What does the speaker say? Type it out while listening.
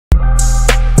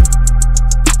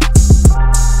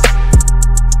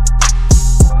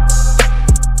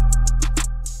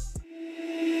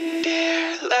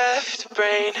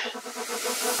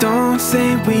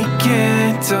say we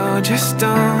can't, oh, just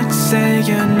don't say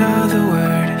another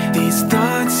word. These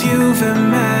thoughts you've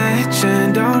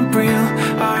imagined aren't real,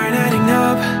 aren't adding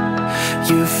up.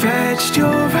 You fetched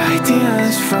your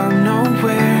ideas from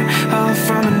nowhere, all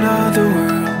from another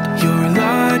world. Your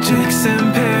logic's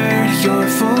impaired, your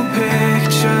full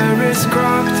picture is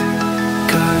cropped.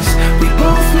 Cause we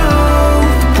both know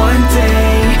that one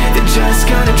day they're just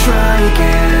gonna try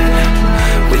again.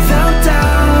 Without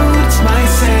doubt, it's my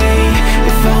say,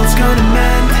 if all's gonna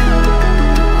mend.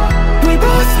 We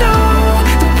both know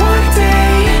that one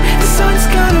day the sun's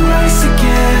gonna rise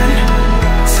again.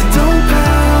 So don't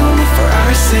pout for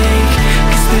our sake,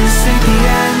 cause this ain't the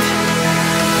end.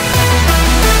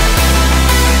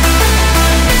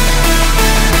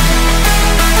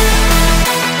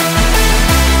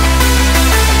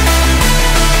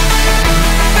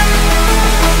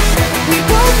 We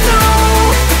both know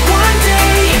that one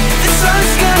day the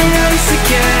sun's gonna rise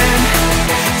again.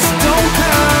 So don't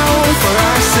pout for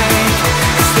our sake,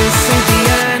 cause this ain't the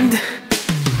end.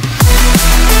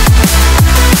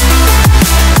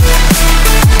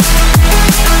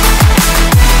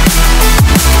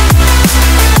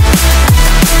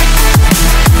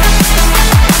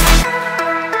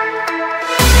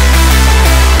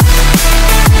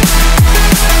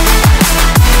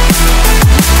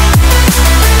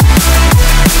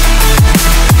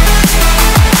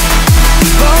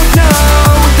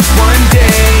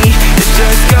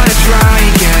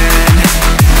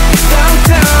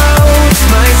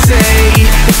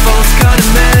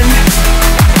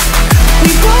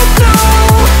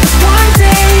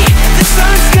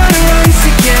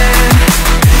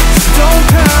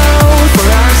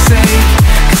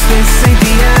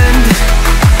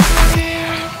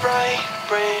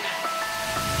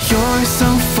 You're so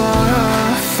far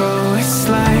off, oh, it's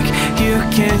like you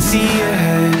can't see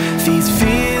ahead. These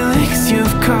feelings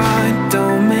you've caught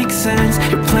don't make sense,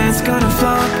 your plan's gonna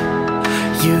flop.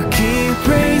 You keep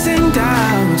raising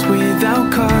doubts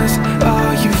without cause,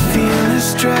 all you feel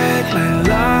is dread. My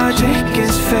logic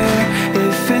is fair,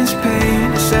 if it's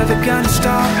pain, it's ever gonna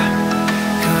stop.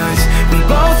 Cause we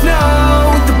both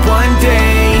know that one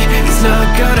day he's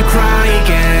not gonna cry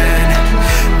again.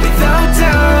 Without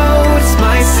doubt, it's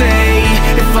my say,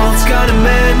 if all's gonna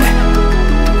mend.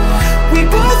 We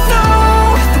both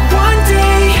know that one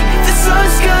day the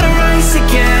sun's gonna rise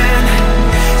again.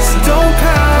 So don't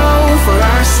pout for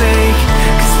our sake,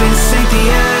 cause this ain't the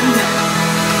end.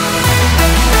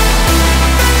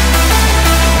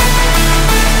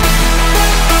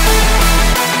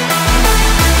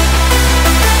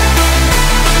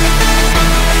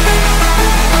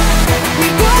 We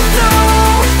both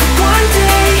know that one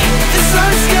day the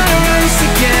sun's gonna rise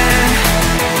again.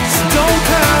 So don't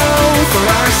pout for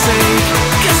our sake,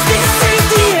 cause this ain't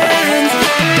the end.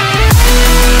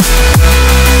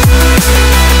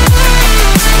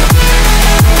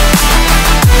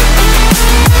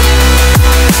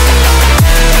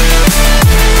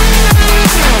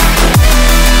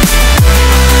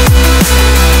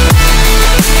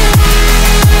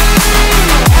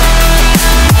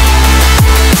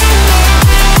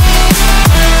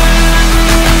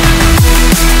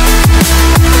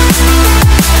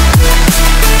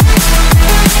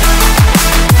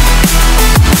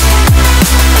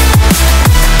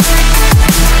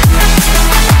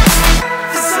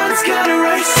 The sun's gonna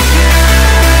rise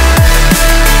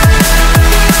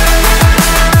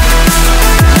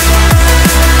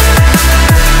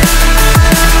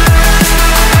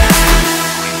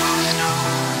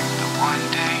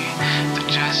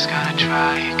just gonna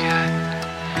try again.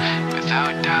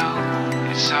 Without doubt,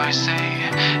 it's our say,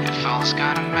 if all's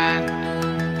gonna mend.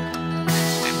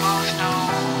 We both know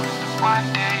that one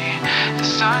day the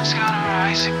sun's gonna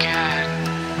rise again.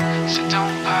 So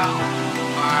don't pout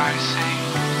for our sake,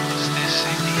 'cause this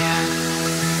ain't the end.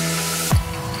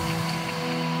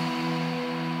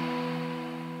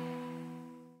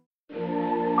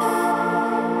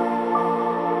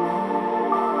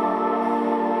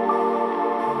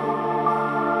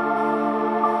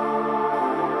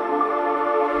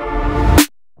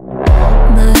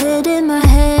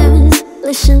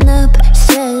 Listen up,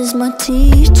 says my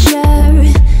teacher.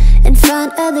 In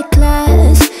front of the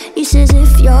class, he says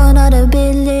if you're not a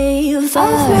believer,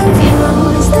 I've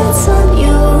views, that's on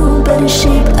you. Better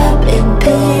shape up and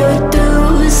pay your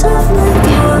dues. Of my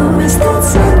views,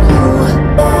 that's on you.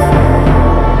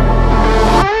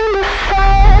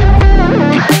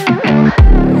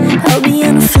 I'll be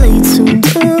on a flight soon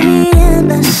to the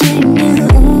end. I sing you.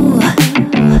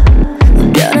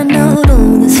 Gotta know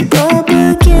all this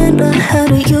propaganda. How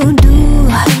do you do?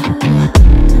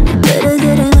 Better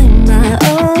get it in my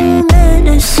own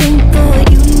medicine for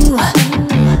you.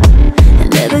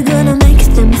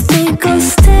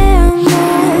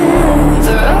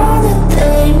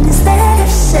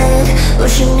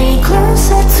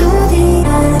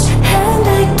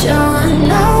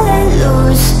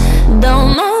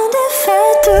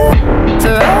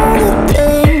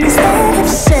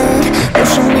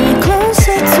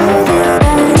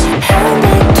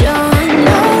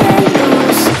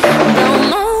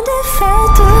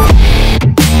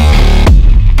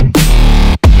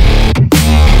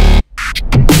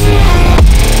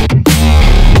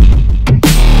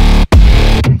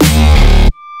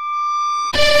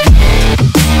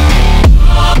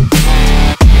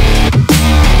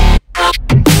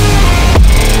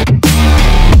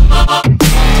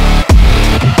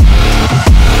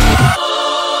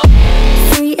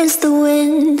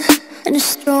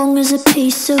 as a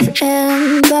piece of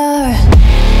amber.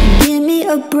 Give me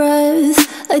a breath,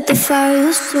 like the fire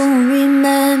you'll soon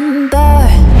remember.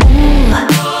 Ooh.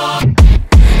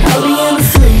 I'll be ever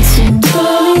fleeting till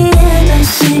the end, I'm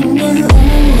singing.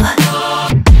 Ooh,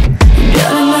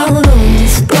 drowning out all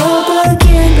this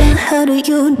propaganda. How do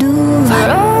you do for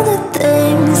all the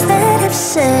things that I've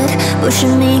said,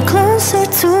 pushing me closer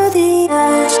to the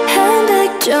edge? Hand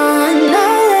back, John,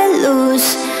 I let loose.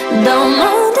 Don't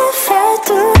know